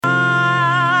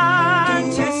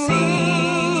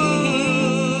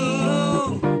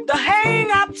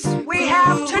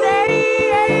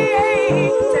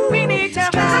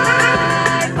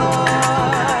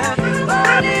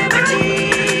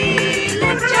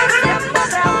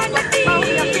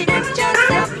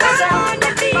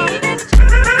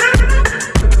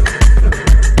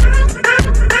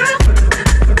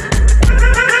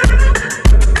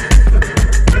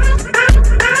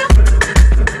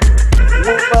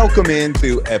Welcome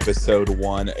into episode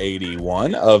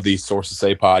 181 of the Sources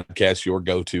Say podcast, your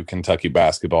go-to Kentucky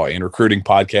basketball and recruiting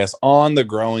podcast on the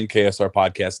growing KSR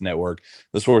Podcast Network.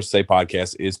 The Sources Say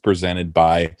podcast is presented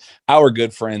by our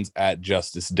good friends at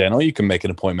Justice Dental. You can make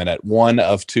an appointment at one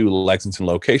of two Lexington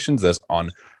locations. That's on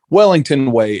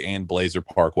Wellington Way and Blazer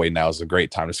Parkway. Now is a great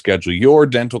time to schedule your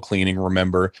dental cleaning.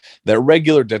 Remember that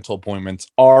regular dental appointments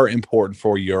are important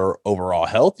for your overall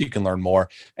health. You can learn more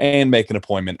and make an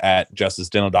appointment at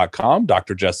justicedental.com.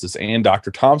 Dr. Justice and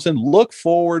Dr. Thompson look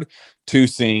forward to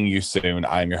seeing you soon.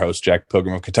 I'm your host, Jack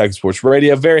Pilgrim of Kentucky Sports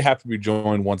Radio. Very happy to be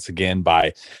joined once again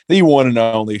by the one and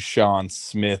only Sean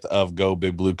Smith of Go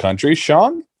Big Blue Country.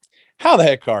 Sean, how the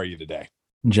heck are you today?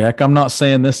 Jack, I'm not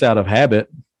saying this out of habit,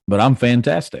 but I'm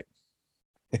fantastic.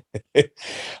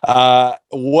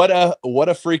 What a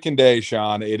freaking day,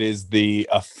 Sean. It is the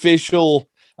official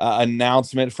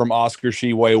announcement from Oscar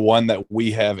Tshiebwe, one that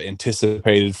we have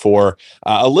anticipated for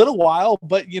a little while,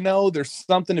 but there's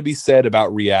something to be said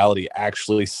about reality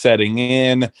actually setting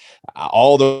in.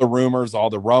 All the rumors, all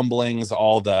the rumblings,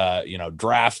 all the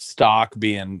draft stock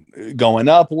going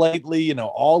up lately,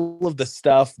 all of the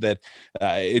stuff that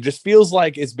it just feels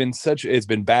like it's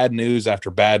been bad news after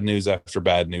bad news after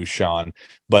bad news, Sean.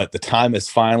 But the time has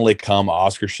finally come.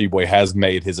 Oscar Tshiebwe has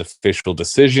made his official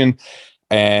decision,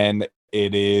 and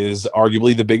it is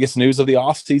arguably the biggest news of the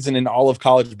offseason in all of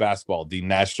college basketball. The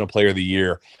National Player of the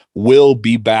Year will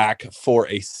be back for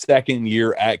a second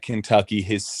year at Kentucky.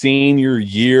 His senior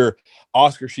year,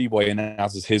 Oscar Tshiebwe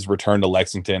announces his return to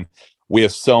Lexington. We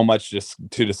have so much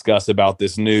to discuss about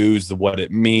this news, what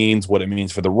it means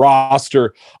for the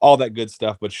roster, all that good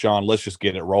stuff. But Sean, let's just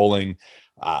get it rolling.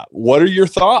 What are your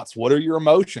thoughts? What are your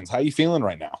emotions? How are you feeling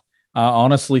right now? I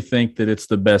honestly think that it's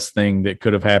the best thing that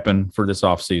could have happened for this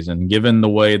offseason, given the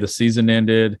way the season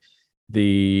ended,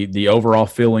 the overall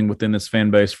feeling within this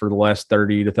fan base for the last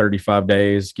 30 to 35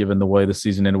 days, given the way the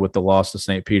season ended with the loss to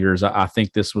St. Peter's. I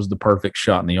think this was the perfect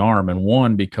shot in the arm, and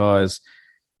one, because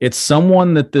it's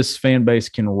someone that this fan base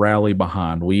can rally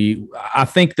behind. I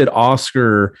think that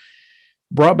Oscar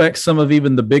brought back some of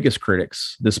even the biggest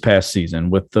critics this past season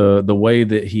with the way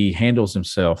that he handles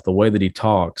himself, the way that he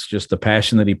talks, just the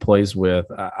passion that he plays with.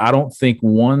 I don't think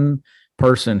one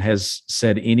person has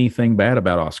said anything bad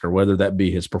about Oscar, whether that be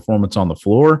his performance on the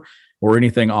floor or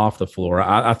anything off the floor.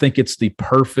 I think it's the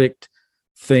perfect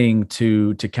thing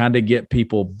to kind of get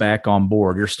people back on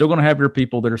board. You're still going to have your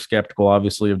people that are skeptical,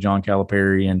 obviously, of John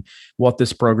Calipari and what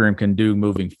this program can do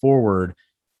moving forward.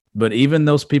 But even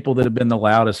those people that have been the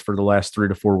loudest for the last 3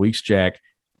 to 4 weeks, Jack,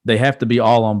 they have to be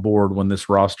all on board when this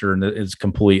roster is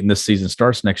complete and this season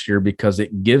starts next year, because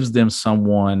it gives them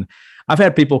someone. I've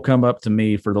had people come up to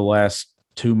me for the last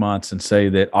 2 months and say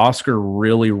that Oscar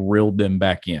really reeled them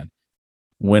back in.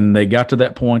 When they got to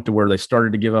that point to where they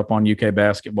started to give up on UK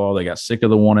basketball, they got sick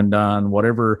of the one and done,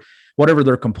 whatever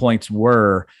their complaints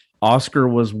were, Oscar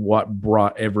was what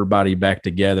brought everybody back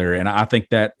together. And I think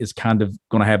that is kind of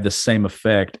going to have the same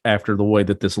effect after the way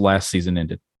that this last season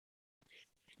ended.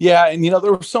 Yeah, and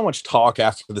there was so much talk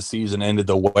after the season ended,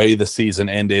 the way the season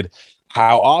ended,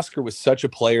 how Oscar was such a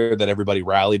player that everybody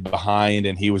rallied behind,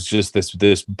 and he was just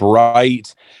this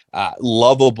bright,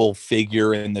 lovable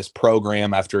figure in this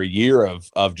program after a year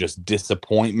of just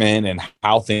disappointment and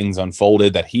how things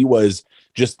unfolded, that he was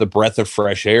just the breath of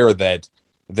fresh air that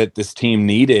this team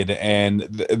needed. And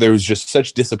there was just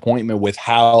such disappointment with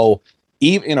how,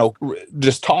 even,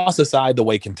 just toss aside the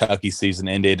way Kentucky's season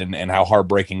ended and how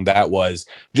heartbreaking that was.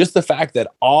 Just the fact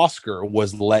that Oscar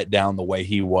was let down the way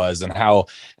he was, and how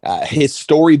his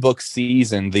storybook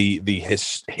season, the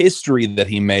history that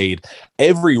he made,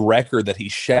 every record that he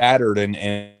shattered,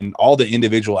 and all the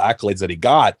individual accolades that he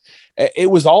got, it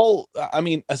was all,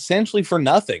 essentially for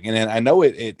nothing. And I know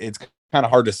it's kind of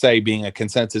hard to say, being a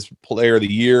consensus player of the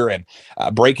year and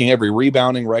breaking every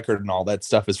rebounding record and all that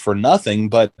stuff is for nothing.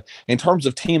 But in terms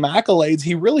of team accolades,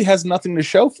 he really has nothing to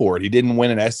show for it. He didn't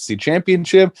win an SEC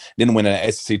championship, didn't win an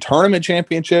SEC tournament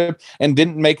championship, and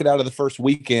didn't make it out of the first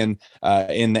weekend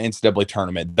in the NCAA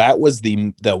tournament. That was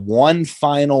the one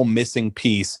final missing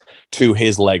piece to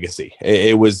his legacy.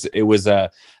 It was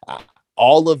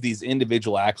all of these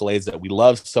individual accolades that we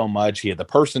love so much. He had the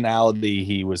personality.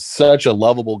 He was such a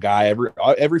lovable guy.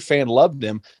 Every fan loved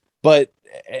him, but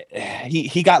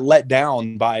he got let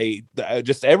down by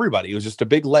just everybody. It was just a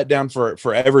big letdown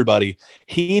for everybody.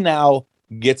 He now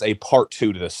gets a part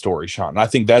 2 to this story, Sean. And I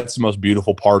think that's the most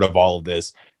beautiful part of all of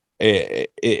this.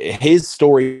 His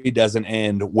story doesn't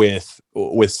end with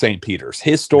St. Peter's.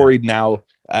 His story now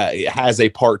has a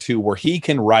part 2 where he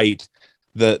can write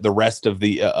the rest of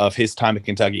his time in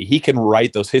Kentucky. He can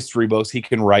write those history books. He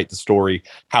can write the story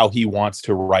how he wants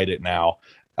to write it now.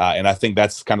 And I think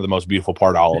that's kind of the most beautiful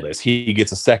part of all of this. He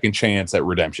gets a second chance at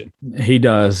redemption. He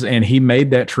does. And he made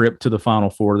that trip to the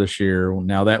Final Four this year.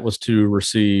 Now, that was to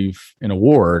receive an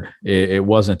award. It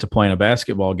wasn't to play in a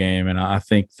basketball game. And I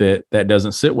think that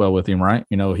doesn't sit well with him, right?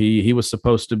 He was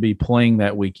supposed to be playing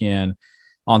that weekend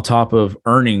on top of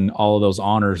earning all of those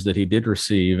honors that he did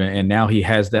receive. And now he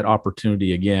has that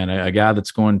opportunity again, a guy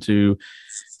that's going to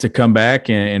come back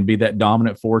and be that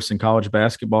dominant force in college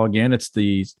basketball again. It's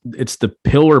the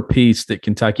pillar piece that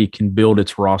Kentucky can build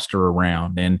its roster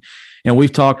around. And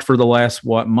we've talked for the last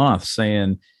month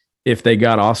saying if they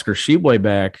got Oscar Tshiebwe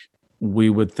back, we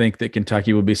would think that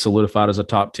Kentucky would be solidified as a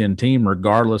top 10 team,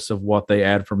 regardless of what they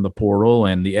add from the portal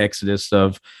and the exodus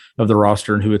of the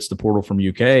roster and who it's the portal from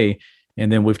UK. And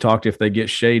then we've talked if they get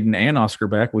Shaedon and Oscar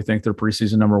back, we think they're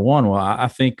preseason number one. Well, I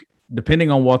think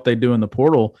depending on what they do in the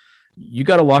portal, you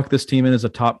got to lock this team in as a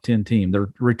top 10 team. They're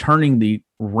returning the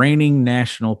reigning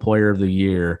national player of the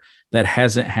year. That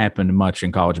hasn't happened much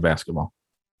in college basketball.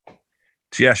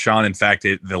 Yeah, Sean. In fact,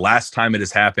 the last time it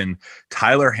has happened,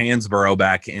 Tyler Hansborough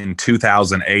back in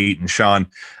 2008. And Sean,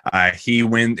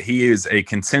 he is a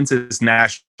consensus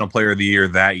national player of the year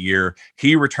that year.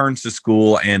 He returns to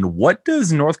school. And what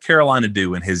does North Carolina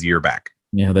do in his year back?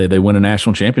 Yeah, they win a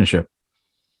national championship.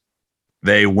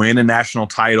 They win a national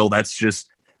title. That's just,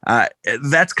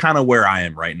 that's kind of where I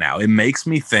am right now. It makes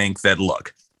me think that,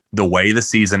 look, the way the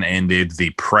season ended, the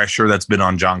pressure that's been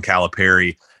on John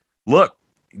Calipari, look,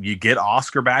 you get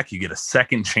Oscar back, you get a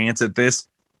second chance at this.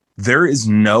 There is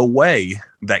no way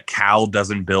that Cal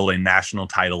doesn't build a national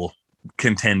title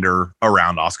contender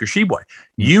around Oscar Tshiebwe.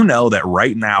 You know that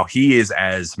right now he is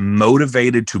as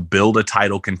motivated to build a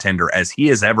title contender as he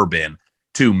has ever been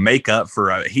to make up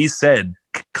for, he said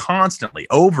constantly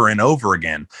over and over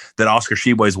again that Oscar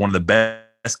Tshiebwe is one of the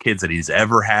best kids that he's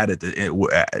ever had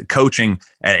at coaching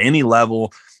at any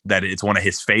level, that it's one of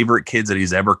his favorite kids that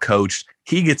he's ever coached.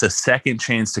 He gets a second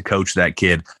chance to coach that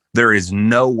kid. There is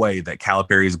no way that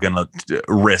Calipari is going to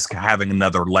risk having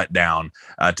another letdown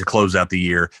to close out the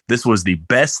year. This was the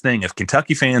best thing. If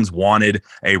Kentucky fans wanted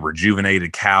a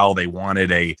rejuvenated Cal, they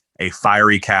wanted a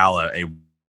fiery Cal, a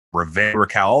revenge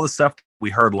Cal, all the stuff we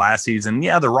heard last season.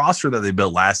 Yeah, the roster that they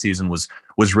built last season was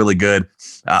really good.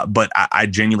 But I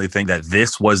genuinely think that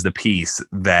this was the piece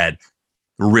that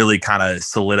really kind of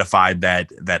solidified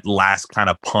that last kind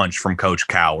of punch from Coach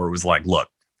Cal, where it was like, look,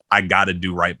 I got to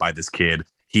do right by this kid.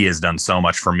 He has done so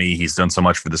much for me. He's done so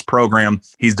much for this program.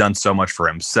 He's done so much for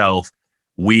himself.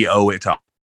 We owe it to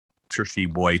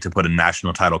Tshiebwe to put a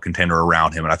national title contender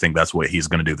around him. And I think that's what he's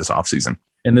going to do this offseason.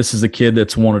 And this is a kid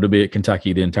that's wanted to be at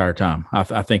Kentucky the entire time.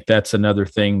 I think that's another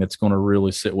thing that's going to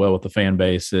really sit well with the fan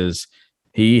base is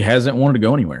he hasn't wanted to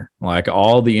go anywhere. Like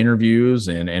all the interviews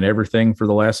and everything for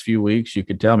the last few weeks, you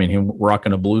could tell. I mean, him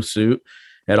rocking a blue suit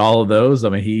at all of those. I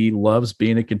mean, he loves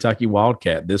being a Kentucky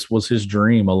Wildcat. This was his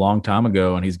dream a long time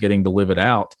ago, and he's getting to live it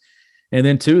out. And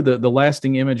then, too, the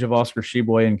lasting image of Oscar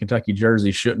Tshiebwe in Kentucky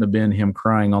jersey shouldn't have been him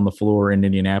crying on the floor in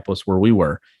Indianapolis where we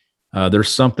were. There's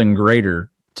something greater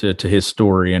to his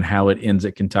story and how it ends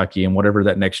at Kentucky, and whatever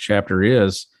that next chapter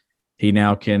is, he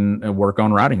now can work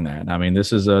on writing that. I mean,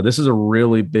 this is a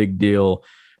really big deal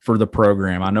for the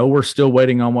program. I know we're still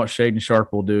waiting on what Shaedon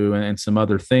Sharpe will do and some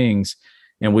other things,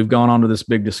 and we've gone on to this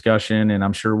big discussion, and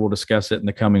I'm sure we'll discuss it in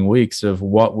the coming weeks of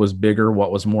what was bigger,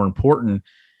 what was more important.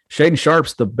 Shaedon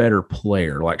Sharpe's the better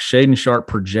player. Like Shaedon Sharpe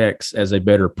projects as a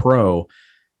better pro,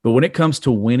 but when it comes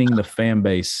to winning the fan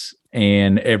base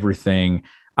and everything,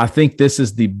 I think this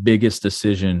is the biggest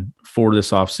decision for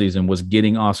this offseason was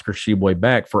getting Oscar Tshiebwe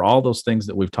back for all those things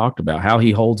that we've talked about, how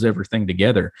he holds everything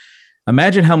together.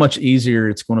 Imagine how much easier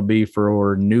it's going to be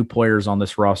for new players on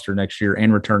this roster next year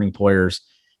and returning players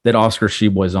that Oscar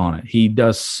Tshiebwe is on it. He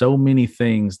does so many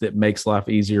things that makes life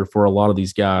easier for a lot of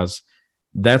these guys.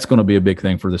 That's going to be a big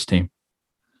thing for this team.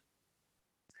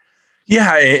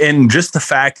 Yeah, and just the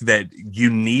fact that you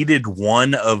needed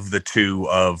one of the two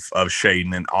of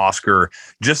Shaedon and Oscar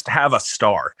just to have a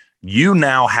star. You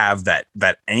now have that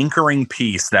anchoring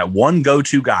piece, that one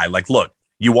go-to guy. Like, look,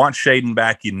 you want Shaedon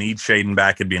back. You need Shaedon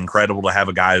back. It'd be incredible to have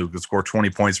a guy who could score 20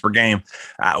 points per game.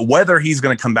 Whether he's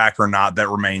going to come back or not, that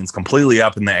remains completely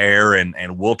up in the air,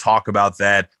 and we'll talk about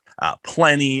that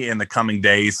plenty in the coming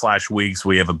days / weeks.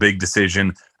 We have a big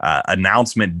decision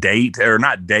announcement date, or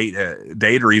not date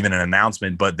or even an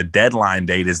announcement, but the deadline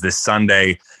date is this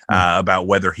Sunday about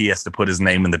whether he has to put his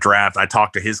name in the draft. I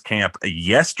talked to his camp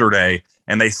yesterday,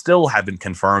 and they still haven't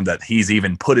confirmed that he's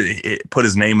even put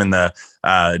his name in the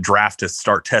draft to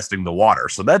start testing the water.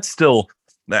 So that's still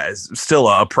that's still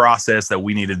a process that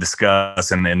we need to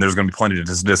discuss, and there's going to be plenty to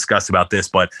discuss about this.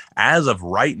 But as of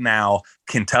right now,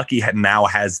 Kentucky now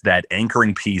has that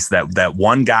anchoring piece, that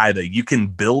one guy that you can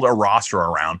build a roster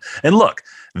around. And look,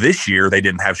 this year they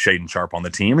didn't have Shaedon Sharpe on the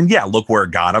team, and yeah, look where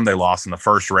it got them. They lost in the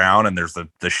first round, and there's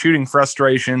the shooting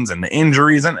frustrations and the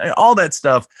injuries and all that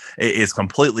stuff is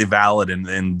completely valid,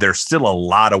 and there's still a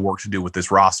lot of work to do with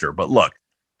this roster. But look,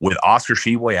 with Oscar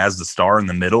Tshiebwe as the star in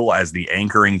the middle, as the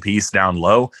anchoring piece down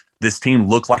low, this team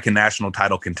looked like a national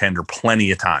title contender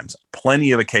plenty of times.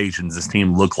 Plenty of occasions, this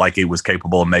team looked like it was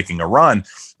capable of making a run.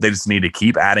 They just need to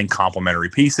keep adding complementary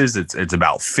pieces. It's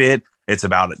about fit. It's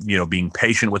about, being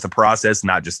patient with the process,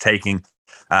 not just taking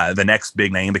the next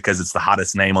big name because it's the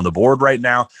hottest name on the board right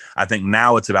now. I think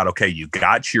now it's about, okay, you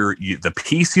got the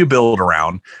piece you build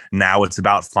around. Now it's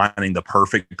about finding the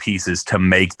perfect pieces to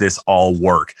make this all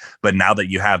work. But now that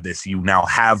you have this, you now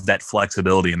have that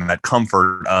flexibility and that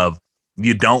comfort of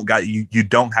you don't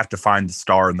have to find the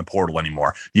star in the portal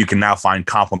anymore. You can now find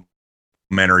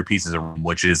complementary pieces,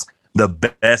 which is the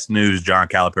best news John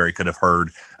Calipari could have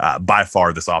heard by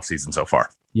far this offseason so far.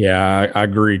 Yeah, I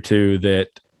agree too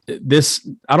that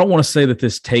I don't want to say that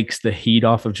this takes the heat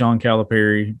off of John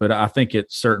Calipari, but I think it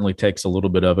certainly takes a little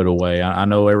bit of it away. I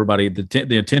know everybody,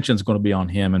 the attention is going to be on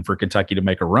him and for Kentucky to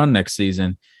make a run next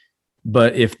season.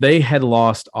 But if they had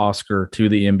lost Oscar to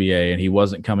the NBA and he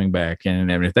wasn't coming back,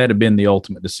 and if that had been the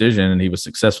ultimate decision and he was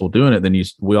successful doing it, then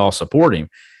we all support him.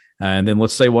 And then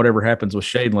let's say whatever happens with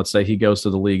Shaedon, let's say he goes to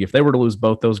the league. If they were to lose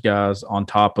both those guys on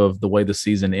top of the way the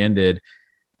season ended,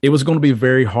 it was going to be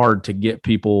very hard to get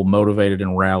people motivated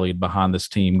and rallied behind this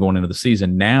team going into the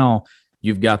season. Now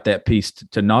you've got that piece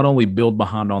to not only build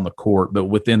behind on the court, but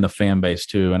within the fan base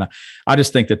too. And I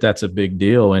just think that that's a big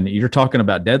deal. And you're talking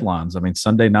about deadlines. I mean,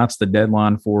 Sunday night's the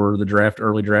deadline for the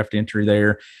early draft entry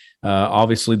there.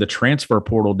 Obviously the transfer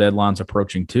portal deadline's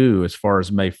approaching too, as far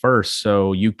as May 1st.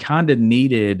 So you kind of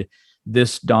needed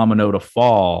this domino to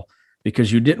fall,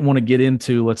 because you didn't want to get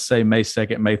into, let's say, May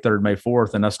 2nd, May 3rd, May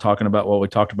 4th, and us talking about what we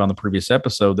talked about in the previous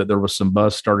episode, that there was some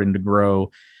buzz starting to grow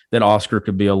that Oscar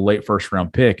could be a late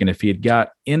first-round pick. And if he had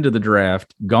got into the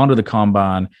draft, gone to the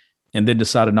combine, and then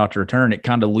decided not to return, it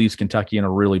kind of leaves Kentucky in a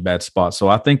really bad spot. So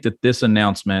I think that this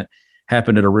announcement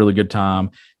happened at a really good time.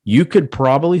 You could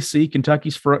probably see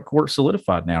Kentucky's front court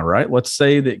solidified now, right? Let's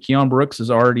say that Keon Brooks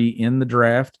is already in the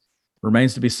draft.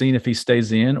 Remains to be seen if he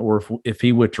stays in or if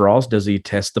he withdraws. Does he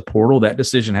test the portal? That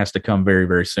decision has to come very,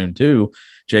 very soon too.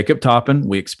 Jacob Toppin,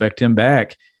 we expect him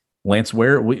back. Lance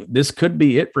Ware, this could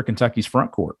be it for Kentucky's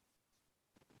front court.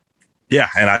 Yeah,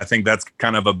 and I think that's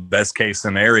kind of a best case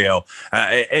scenario.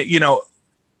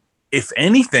 If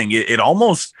anything, it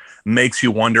almost makes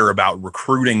you wonder about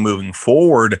recruiting moving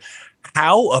forward.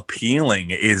 How appealing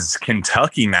is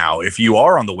Kentucky now if you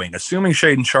are on the wing, assuming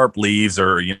Shaedon Sharpe leaves,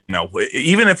 or,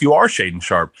 even if you are Shaedon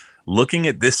Sharpe, looking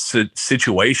at this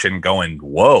situation going,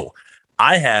 whoa,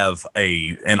 I have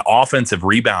an offensive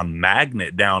rebound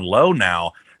magnet down low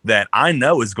now that I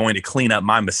know is going to clean up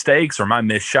my mistakes or my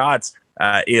missed shots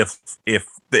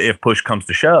if push comes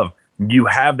to shove. You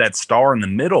have that star in the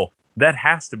middle. That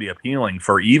has to be appealing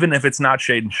for, even if it's not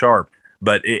Shaedon Sharpe.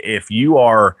 But if you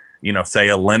are, say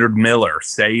a Leonard Miller,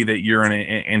 say that you're an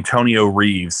Antonio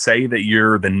Reeves, say that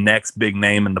you're the next big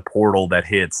name in the portal that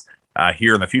hits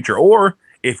here in the future, or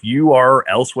if you are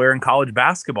elsewhere in college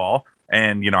basketball,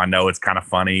 and, I know it's kind of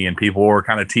funny and people were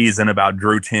kind of teasing about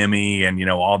Drew Timme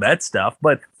and, all that stuff,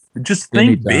 but just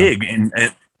think big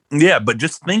but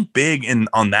just think big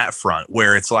on that front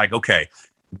where it's like, okay,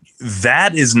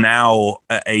 that is now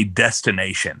a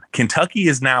destination. Kentucky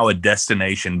is now a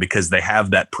destination because they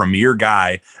have that premier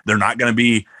guy. They're not going to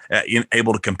be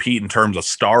able to compete in terms of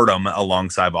stardom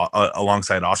alongside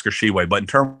Oscar Tshiebwe, but in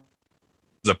terms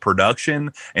of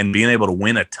production and being able to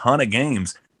win a ton of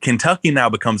games, Kentucky now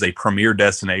becomes a premier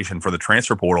destination for the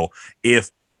transfer portal.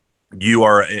 If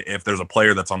there's a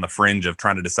player that's on the fringe of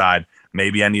trying to decide,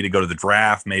 maybe I need to go to the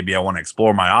draft, maybe I want to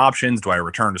explore my options, do I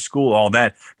return to school, all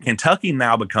that, Kentucky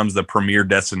now becomes the premier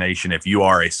destination if you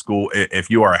are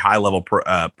a high-level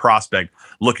prospect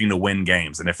looking to win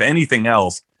games. And if anything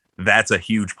else, that's a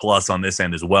huge plus on this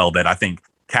end as well, that I think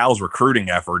Cal's recruiting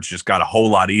efforts just got a whole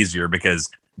lot easier because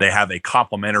they have a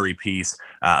complementary piece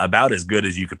about as good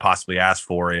as you could possibly ask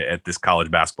for at this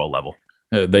college basketball level.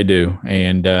 They do.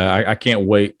 And I can't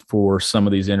wait for some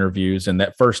of these interviews. And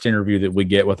that first interview that we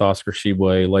get with Oscar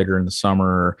Tshiebwe later in the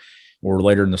summer or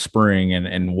later in the spring,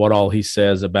 and what all he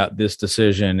says about this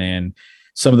decision and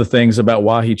some of the things about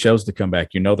why he chose to come back,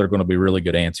 they're going to be really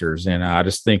good answers. And I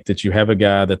just think that you have a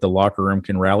guy that the locker room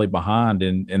can rally behind.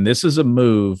 And this is a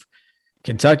move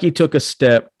Kentucky took a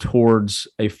step towards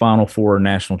a Final Four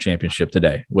national championship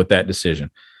today with that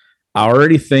decision. I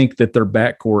already think that their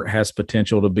backcourt has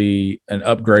potential to be an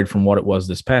upgrade from what it was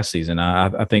this past season.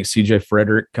 I think CJ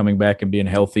Frederick coming back and being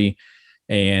healthy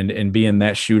and being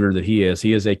that shooter that he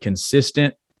is a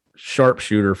consistent sharp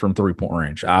shooter from 3-point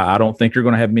range. I don't think you're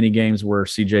going to have many games where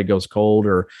CJ goes cold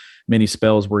or many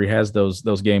spells where he has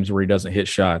those games where he doesn't hit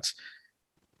shots.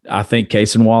 I think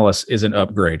Cason Wallace is an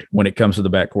upgrade when it comes to the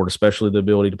backcourt, especially the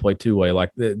ability to play two-way.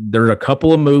 Like there's a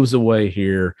couple of moves away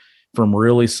here from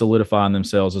really solidifying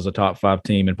themselves as a top 5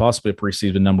 team and possibly a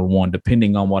preseason number 1,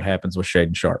 depending on what happens with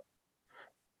Shaedon Sharpe.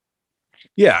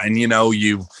 Yeah, and you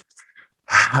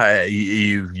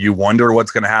wonder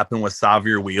what's going to happen with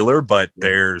Xavier Wheeler, but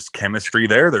there's chemistry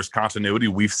there. There's continuity.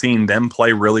 We've seen them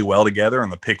play really well together in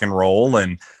the pick and roll,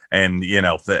 and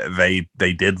they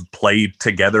did play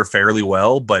together fairly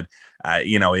well. But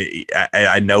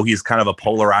I know he's kind of a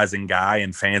polarizing guy,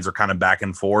 and fans are kind of back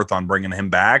and forth on bringing him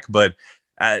back, but.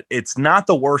 It's not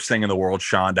the worst thing in the world,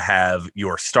 Sean, to have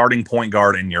your starting point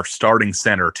guard and your starting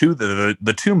center,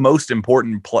 the two most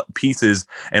important pieces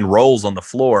and roles on the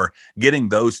floor. Getting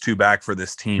those two back for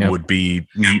this team would be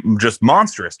just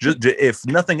monstrous. Just if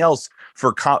nothing else,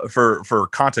 for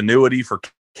continuity, for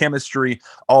chemistry,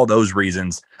 all those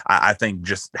reasons. I think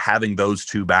just having those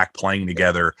two back playing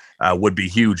together would be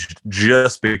huge,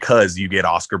 just because you get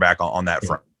Oscar back on that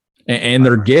front.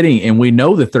 And we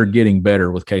know that they're getting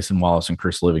better with Cason Wallace and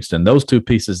Chris Livingston. Those two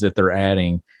pieces that they're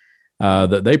adding,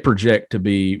 that they project to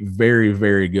be very,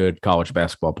 very good college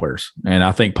basketball players. And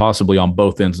I think possibly on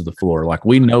both ends of the floor. Like,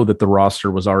 we know that the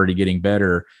roster was already getting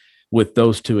better with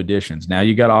those two additions. Now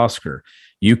you got Oscar.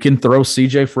 You can throw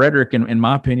CJ Frederick, in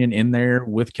my opinion, in there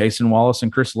with Cason Wallace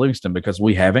and Chris Livingston, because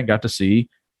we haven't got to see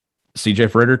CJ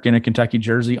Frederick in a Kentucky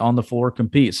jersey on the floor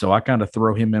compete. So I kind of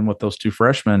throw him in with those two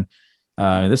freshmen.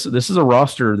 This is a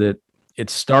roster that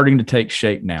it's starting to take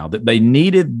shape now. That they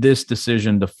needed this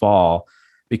decision to fall,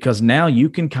 because now you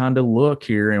can kind of look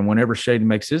here, and whenever Shaedon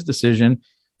makes his decision,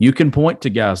 you can point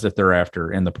to guys that they're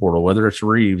after in the portal, whether it's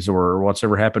Reeves or what's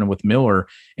ever happening with Miller,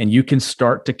 and you can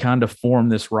start to kind of form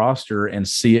this roster and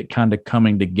see it kind of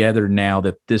coming together now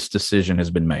that this decision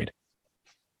has been made.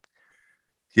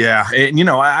 Yeah, and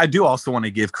I do also want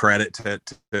to give credit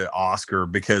to Oscar,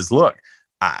 because look,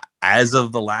 as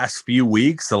of the last few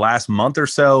weeks, the last month or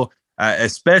so,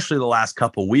 especially the last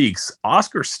couple weeks,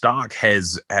 Oscar's stock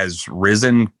has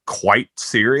risen quite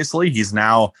seriously. He's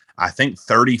now, I think,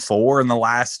 34 in the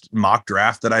last mock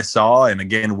draft that I saw. And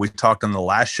again, we talked on the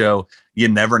last show, you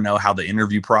never know how the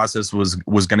interview process was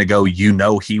going to go.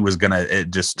 He was going to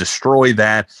just destroy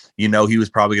that. He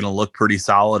was probably going to look pretty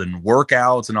solid in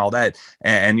workouts and all that.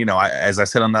 And as I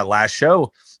said on that last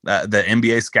show, the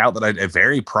NBA scout a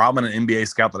very prominent NBA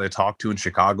scout that I talked to in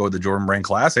Chicago at the Jordan Brand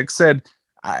Classic said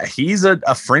he's a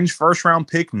fringe first round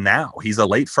pick now. He's a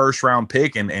late first round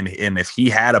pick. And if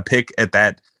he had a pick at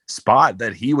that spot,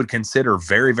 that he would consider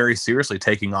very, very seriously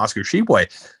taking Oscar Tshiebwe.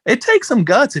 It takes some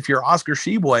guts if you're Oscar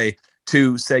Tshiebwe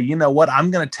to say, you know what, I'm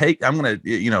going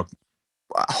to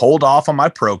hold off on my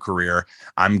pro career.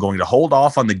 I'm going to hold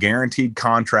off on the guaranteed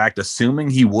contract, assuming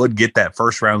he would get that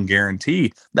first round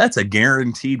guarantee. That's a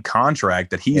guaranteed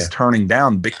contract that he's turning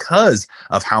down because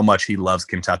of how much he loves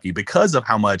Kentucky, because of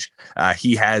how much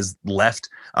he has left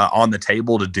on the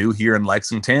table to do here in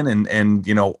Lexington. And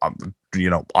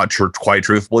quite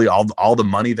truthfully, all the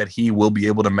money that he will be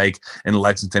able to make in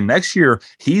Lexington next year,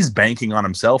 he's banking on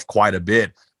himself quite a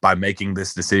bit by making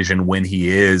this decision when he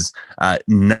is,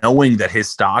 knowing that his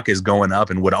stock is going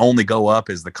up and would only go up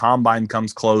as the combine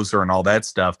comes closer and all that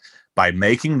stuff. By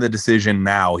making the decision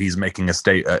now, he's making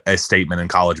a statement in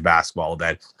college basketball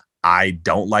that I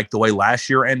don't like the way last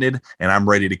year ended, and I'm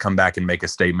ready to come back and make a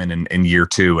statement in year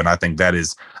 2. And I think that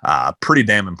is pretty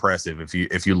damn impressive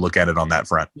if you look at it on that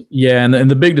front. Yeah,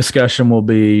 and the big discussion will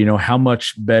be, how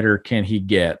much better can he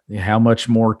get? How much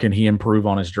more can he improve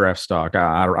on his draft stock?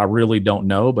 I really don't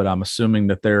know, but I'm assuming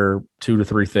that there are 2 to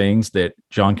 3 things that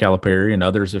John Calipari and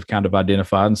others have kind of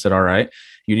identified and said, all right,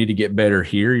 you need to get better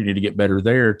here, you need to get better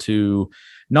there to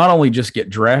not only just get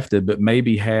drafted, but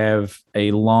maybe have a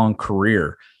long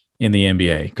career in the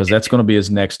NBA, because that's going to be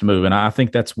his next move. And I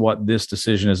think that's what this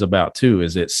decision is about too,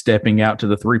 is it stepping out to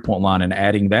the 3-point line and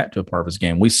adding that to a part of his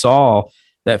game. We saw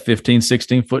that 15,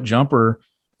 16-foot jumper.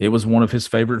 It was one of his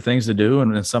favorite things to do,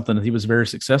 and it's something that he was very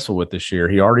successful with this year.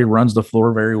 He already runs the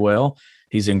floor very well.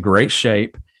 He's in great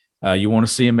shape. You want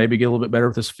to see him maybe get a little bit better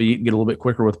with his feet, get a little bit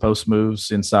quicker with post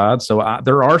moves inside. So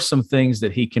there are some things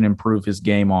that he can improve his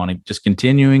game on, and just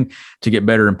continuing to get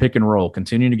better in pick and roll,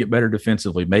 continuing to get better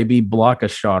defensively, maybe block a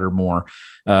shot or more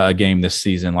a game this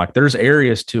season. Like, there's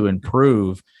areas to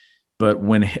improve, But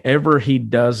whenever he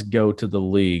does go to the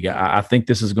league, I think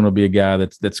this is going to be a guy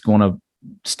that's going to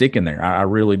stick in there. I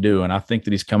really do. And I think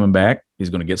that he's coming back.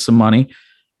 He's going to get some money.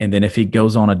 And then if he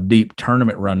goes on a deep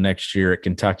tournament run next year at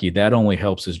Kentucky, that only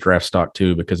helps his draft stock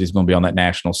too, because he's going to be on that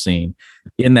national scene,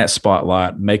 in that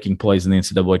spotlight, making plays in the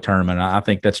NCAA tournament. I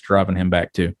think that's driving him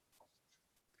back too.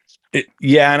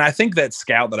 Yeah, and I think that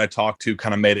scout that I talked to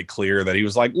kind of made it clear that he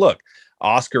was like, look,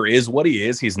 Oscar is what he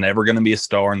is. He's never going to be a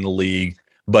star in the league.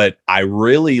 But I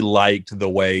really liked the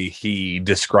way he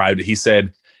described it. He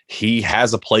said he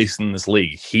has a place in this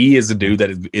league. He is a dude that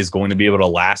is going to be able to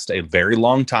last a very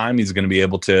long time. He's going to be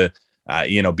able to,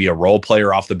 be a role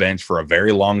player off the bench for a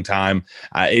very long time.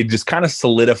 It just kind of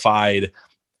solidified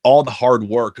all the hard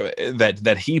work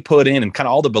that he put in, and kind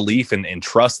of all the belief and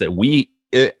trust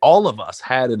that all of us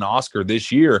had in Oscar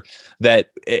this year,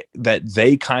 that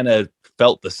they kind of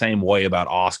felt the same way about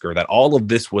Oscar, that all of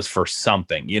this was for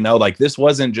something, like this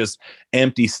wasn't just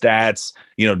empty stats,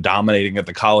 dominating at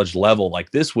the college level. Like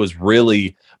this was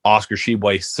really Oscar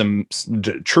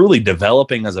Tshiebwe truly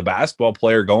developing as a basketball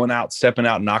player, going out, stepping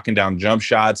out, knocking down jump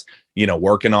shots,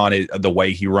 working on it, the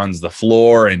way he runs the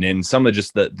floor, and in some of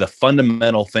just the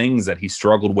fundamental things that he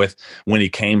struggled with when he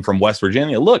came from West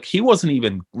Virginia. Look, he wasn't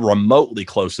even remotely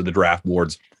close to the draft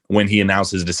boards when he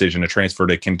announced his decision to transfer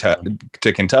to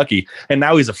Kentucky. And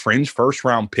now he's a fringe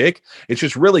first-round pick. It's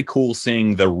just really cool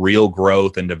seeing the real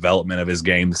growth and development of his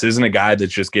game. This isn't a guy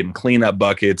that's just getting cleanup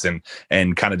buckets and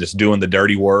kind of just doing the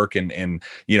dirty work and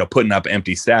putting up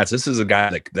empty stats. This is a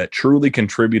guy that truly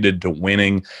contributed to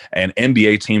winning, and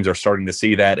NBA teams are starting to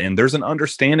see that. And there's an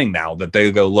understanding now that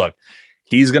they go, look,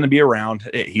 he's going to be around.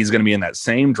 He's going to be in that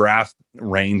same draft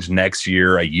range next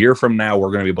year. A year from now,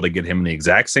 we're going to be able to get him in the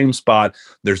exact same spot.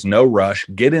 There's no rush.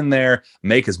 Get in there,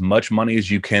 make as much money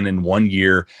as you can in 1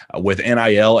 year with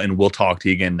NIL, and we'll talk to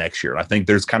you again next year. I think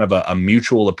there's kind of a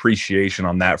mutual appreciation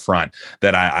on that front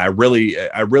that I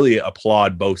really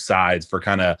applaud both sides for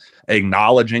kind of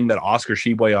acknowledging that Oscar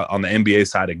Tshiebwe on the NBA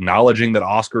side, acknowledging that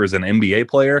Oscar is an NBA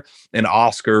player, and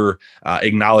Oscar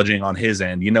acknowledging on his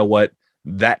end, you know what?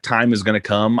 That time is going to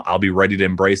come. I'll be ready to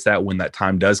embrace that when that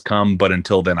time does come. But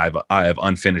until then, I have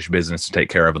unfinished business to take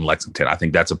care of in Lexington. I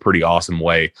think that's a pretty awesome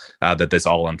way that this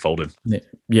all unfolded.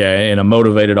 Yeah, and a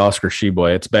motivated Oscar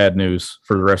Tshiebwe. It's bad news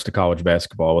for the rest of college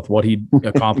basketball. With what he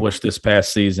accomplished this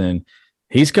past season,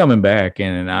 he's coming back,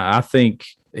 and I think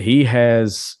he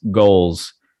has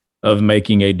goals of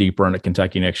making a deep run at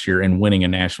Kentucky next year and winning a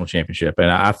national championship.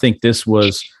 And I think this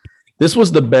was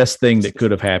the best thing that could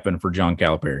have happened for John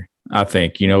Calipari. I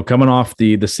think, coming off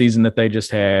the season that they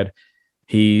just had,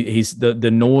 he's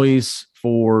the noise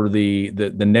for the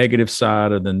negative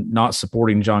side of the not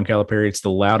supporting John Calipari. It's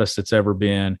the loudest it's ever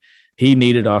been. He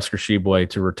needed Oscar Tshiebwe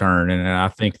to return, and I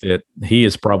think that he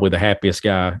is probably the happiest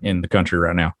guy in the country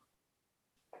right now.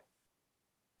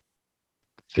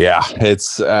 Yeah,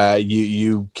 it's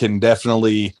you can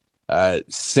definitely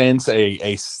sense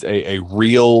a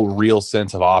real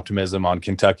sense of optimism on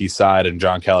Kentucky's side and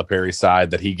John Calipari's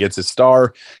side, that he gets his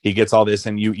star, he gets all this.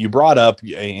 And you brought up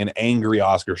an angry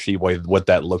Oscar Tshiebwe, what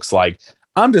that looks like.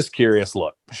 I'm just curious.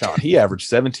 Look, Sean, he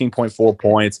averaged 17.4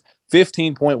 points,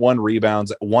 15.1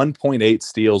 rebounds, 1.8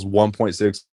 steals,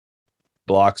 1.6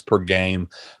 blocks per game.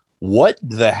 What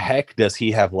the heck does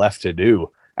he have left to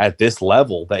do at this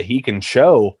level that he can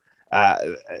show?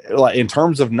 In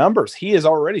terms of numbers, he has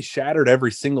already shattered every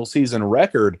single season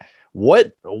record.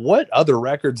 What other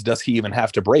records does he even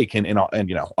have to break? And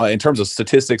in terms of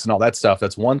statistics and all that stuff,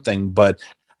 that's one thing. But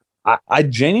I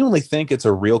genuinely think it's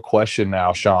a real question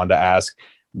now, Sean, to ask: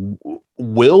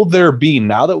 will there be,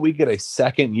 now that we get a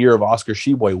second year of Oscar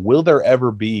Tshiebwe, will there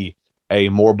ever be a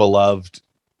more beloved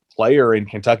player in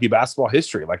Kentucky basketball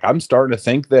history? Like, I'm starting to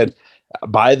think that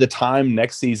by the time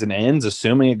next season ends,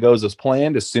 assuming it goes as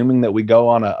planned, assuming that we go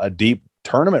on a deep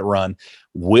tournament run,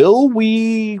 will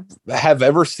we have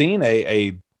ever seen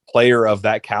a player of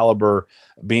that caliber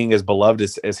being as beloved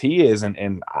as he is?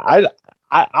 And I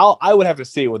would have to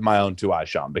see it with my own two eyes,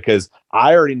 Sean, because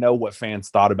I already know what fans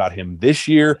thought about him this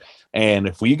year. And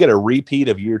if we get a repeat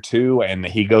of year two and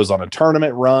he goes on a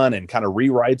tournament run and kind of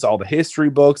rewrites all the history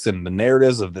books and the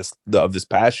narratives of this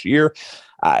past year,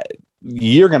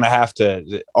 you're going to have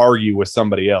to argue with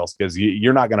somebody else, because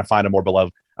you're not going to find a more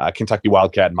beloved Kentucky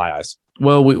Wildcat in my eyes.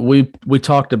 Well, we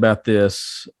talked about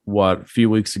this, a few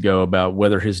weeks ago, about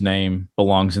whether his name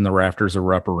belongs in the rafters of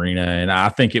Rupp Arena. And I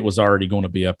think it was already going to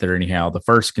be up there anyhow. The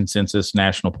first consensus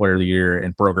National Player of the Year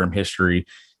in program history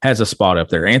has a spot up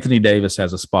there. Anthony Davis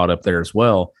has a spot up there as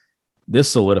well. This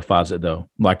solidifies it, though.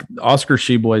 Like, Oscar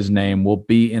Tshiebwe's name will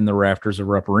be in the rafters of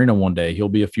Rupp Arena one day. He'll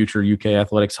be a future UK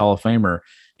Athletics Hall of Famer.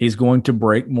 he's going to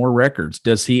break more records.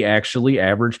 Does he actually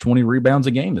average 20 rebounds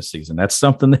a game this season? That's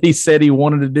something that he said he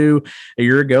wanted to do a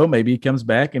year ago. Maybe he comes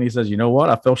back and he says, you know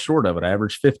what? I fell short of it. I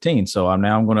averaged 15. So I'm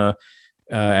going to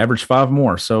average 5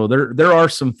 more. So there are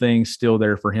some things still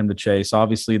there for him to chase.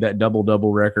 Obviously that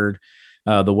double record,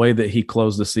 the way that he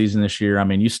closed the season this year. I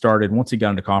mean, once he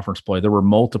got into conference play, there were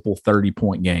multiple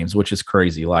 30-point games, which is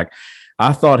crazy. Like,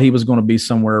 I thought he was going to be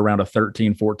somewhere around a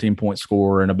 13, 14-point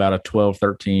scorer and about a 12,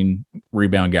 13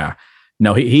 rebound guy.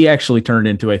 No, he actually turned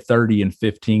into a 30 and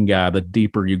 15 guy the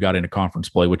deeper you got into conference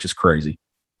play, which is crazy.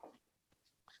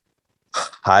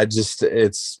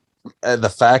 It's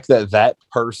the fact that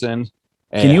person.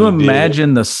 Can you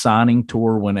imagine the signing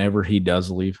tour whenever he does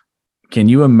leave? Can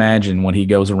you imagine when he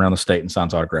goes around the state and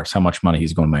signs autographs, how much money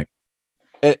he's going to make?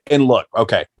 And look,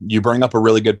 okay, you bring up a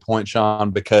really good point, Sean,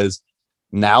 because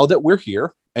now that we're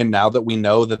here and now that we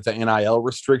know that the NIL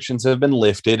restrictions have been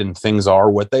lifted and things are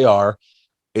what they are,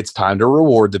 it's time to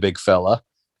reward the big fella.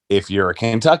 If you're a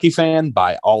Kentucky fan,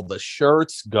 buy all the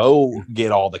shirts, go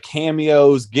get all the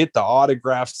cameos, get the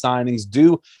autograph signings,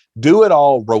 do it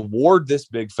all, reward this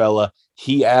big fella.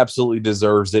 He absolutely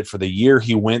deserves it for the year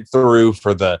he went through,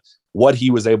 for what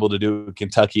he was able to do in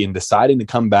Kentucky and deciding to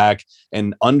come back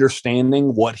and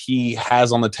understanding what he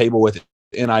has on the table with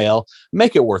NIL.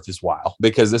 Make it worth his while,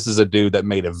 because this is a dude that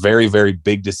made a very, very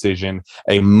big decision,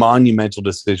 a monumental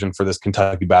decision for this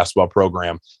Kentucky basketball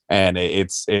program. And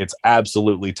it's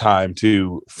absolutely time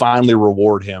to finally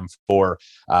reward him for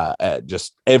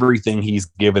just everything he's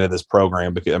given to this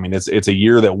program. Because I mean, it's a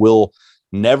year that we'll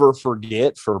never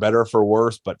forget, for better or for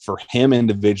worse, but for him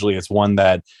individually, it's one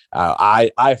that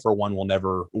I for one will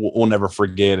never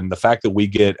forget. And the fact that we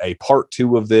get a part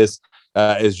 2 of this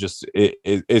is just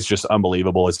it's just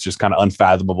unbelievable. It's just kind of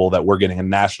unfathomable that we're getting a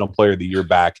National Player of the Year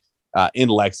back in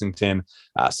Lexington.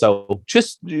 So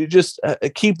just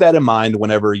keep that in mind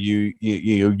whenever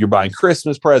you're buying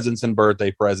Christmas presents and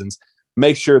birthday presents.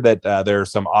 Make sure that there are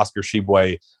some Oscar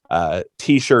Tshiebwe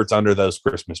t-shirts under those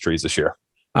Christmas trees this year.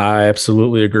 I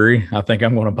absolutely agree. I think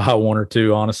I'm going to buy 1 or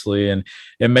 2, honestly. And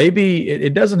maybe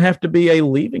it doesn't have to be a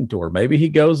leaving tour. Maybe he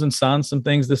goes and signs some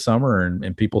things this summer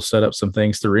and people set up some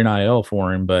things through NIL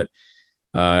for him. But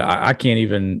I can't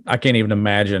even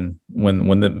imagine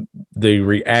when the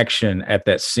reaction at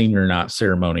that senior night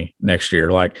ceremony next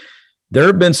year. Like, there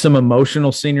have been some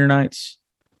emotional senior nights.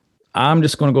 I'm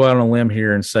just going to go out on a limb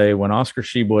here and say, when Oscar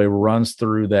Tshiebwe runs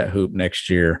through that hoop next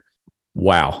year,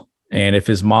 wow. And if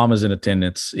his mom is in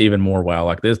attendance, even more wow.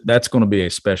 Like this, that's going to be a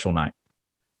special night.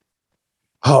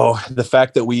 Oh, the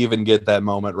fact that we even get that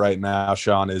moment right now,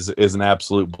 Sean, is an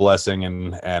absolute blessing,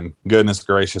 and goodness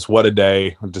gracious, what a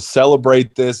day to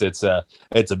celebrate this. It's a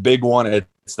big one.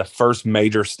 It's the first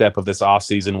major step of this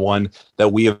offseason, one that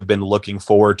we have been looking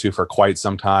forward to for quite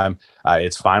some time.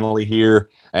 It's finally here,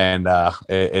 and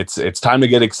it's time to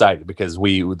get excited, because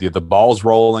the ball's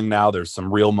rolling now. There's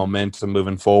some real momentum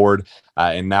moving forward,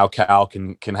 and now Cal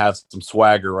can have some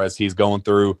swagger as he's going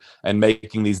through and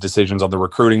making these decisions on the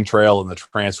recruiting trail and the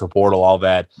transfer portal, all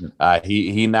that.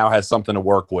 He now has something to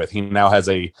work with. He now has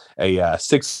a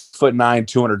 6'9",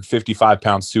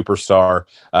 255-pound superstar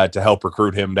to help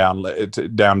recruit him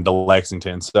down to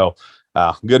Lexington. So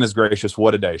goodness gracious,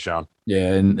 what a day, Sean.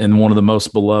 Yeah, and one of the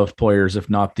most beloved players, if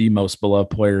not the most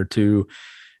beloved player to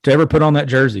ever put on that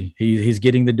jersey. He's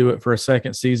getting to do it for a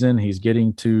second season. He's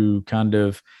getting to kind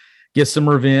of get some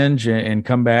revenge and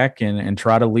come back and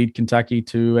try to lead Kentucky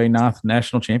to a 9th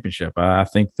national championship. I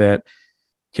think that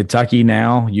Kentucky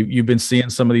now, you've been seeing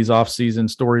some of these offseason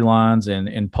storylines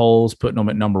and polls putting them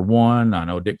at number 1. I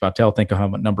know Dick Vitale think of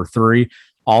him at number 3.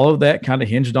 All of that kind of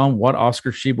hinged on what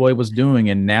Oscar Tshiebwe was doing.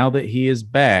 And now that he is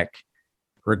back,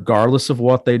 regardless of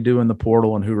what they do in the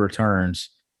portal and who returns,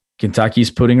 Kentucky's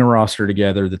putting a roster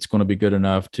together that's going to be good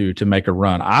enough to make a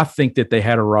run. I think that they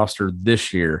had a roster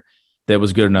this year that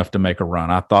was good enough to make a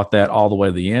run. I thought that all the way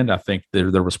to the end. I think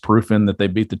there was proof in that they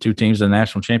beat the 2 teams in the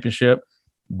national championship.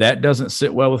 That doesn't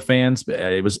sit well with fans.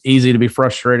 It was easy to be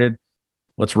frustrated.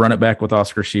 Let's run it back with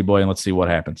Oscar Tshiebwe and let's see what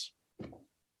happens.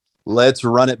 Let's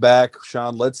run it back,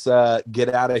 Sean. Let's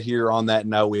get out of here on that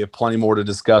note. We have plenty more to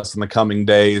discuss in the coming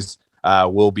days.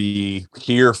 We'll be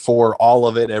here for all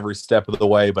of it every step of the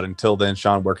way. But until then,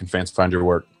 Sean, where can fans find your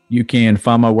work? You can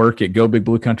find my work at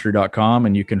gobigbluecountry.com,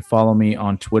 and you can follow me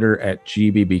on Twitter at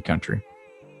GBBCountry.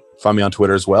 Find me on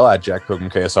Twitter as well at Jack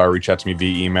Pilgrim KSR. Reach out to me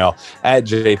via email at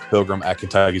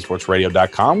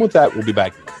jpilgrim@KentuckySportsRadio.com. With that, we'll be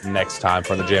back next time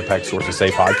for the Jam Pack Sources Say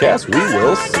podcast. We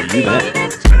will see you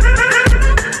then.